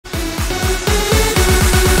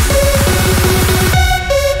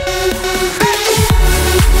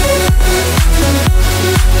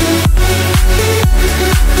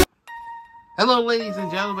Hello, ladies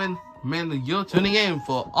and gentlemen. Man, you're tuning in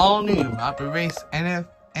for all new Rapid Race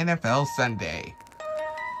NFL Sunday.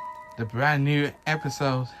 The brand new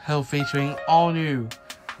episode held featuring all new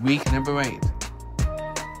week number 8.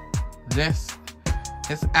 This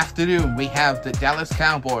afternoon we have the Dallas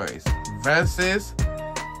Cowboys versus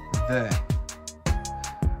the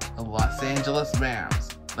Los Angeles Rams.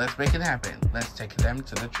 Let's make it happen. Let's take them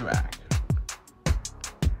to the track.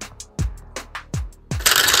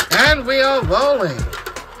 And we are rolling.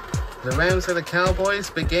 The Rams and the Cowboys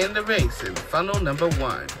begin the race in funnel number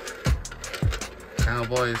 1.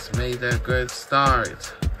 Cowboys made a good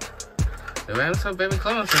start. The Rams are very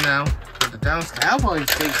close now, but the Dallas Cowboys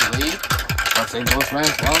take the lead. Los Angeles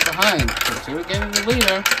Rams well behind, but two again in the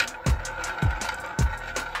leader.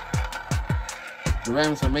 The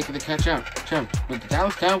Rams are making the catch up with the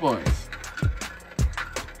Dallas Cowboys.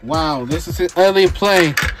 Wow, this is an early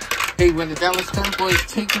play. Hey, when the Dallas Cowboys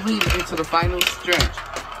take the lead into the final stretch,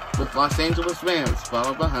 with Los Angeles Rams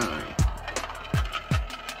follow behind.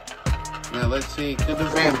 Now let's see, could the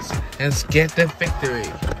Rams let's get the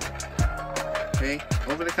victory? Okay,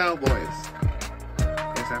 over the Cowboys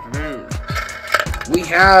this afternoon. We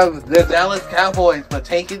have the Dallas Cowboys for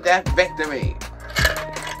taking that victory.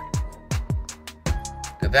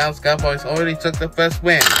 The Dallas Cowboys already took the first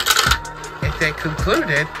win. If they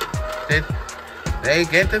concluded, they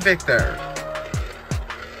get the victor.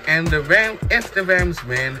 And if the Rams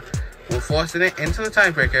win, we're forcing it into the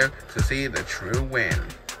tiebreaker to see the true win.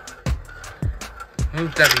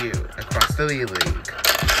 Who's W across the league?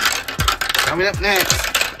 Coming up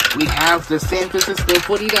next, we have the San Francisco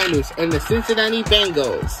 49ers and the Cincinnati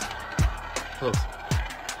Bengals.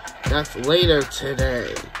 That's later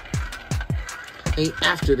today. And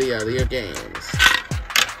after the other games.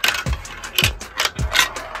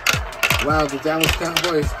 Wow, the Dallas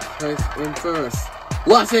Cowboys in first.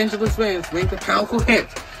 Los Angeles Rams make the powerful hit.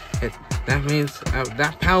 That means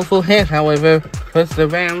that powerful hit, however, puts the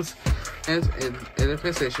Rams in a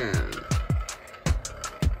position.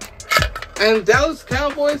 And Dallas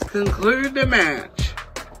Cowboys conclude the match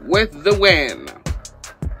with the win.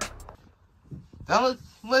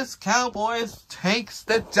 Dallas Cowboys takes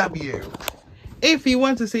the W. If you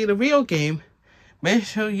want to see the real game, make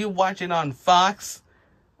sure you watch it on Fox,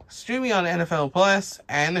 streaming on NFL Plus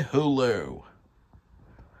and Hulu.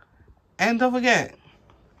 And don't forget,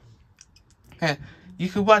 you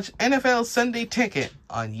can watch NFL Sunday Ticket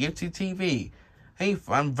on YouTube TV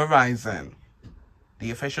from Verizon,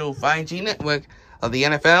 the official 5G network of the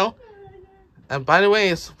NFL. And by the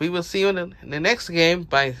way, we will see you in the next game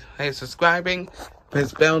by subscribing,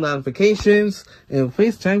 press bell notifications, and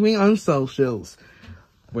please tag me on socials.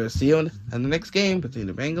 We'll see you in the next game between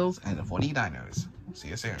the Bengals and the 49ers. See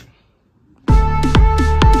you soon.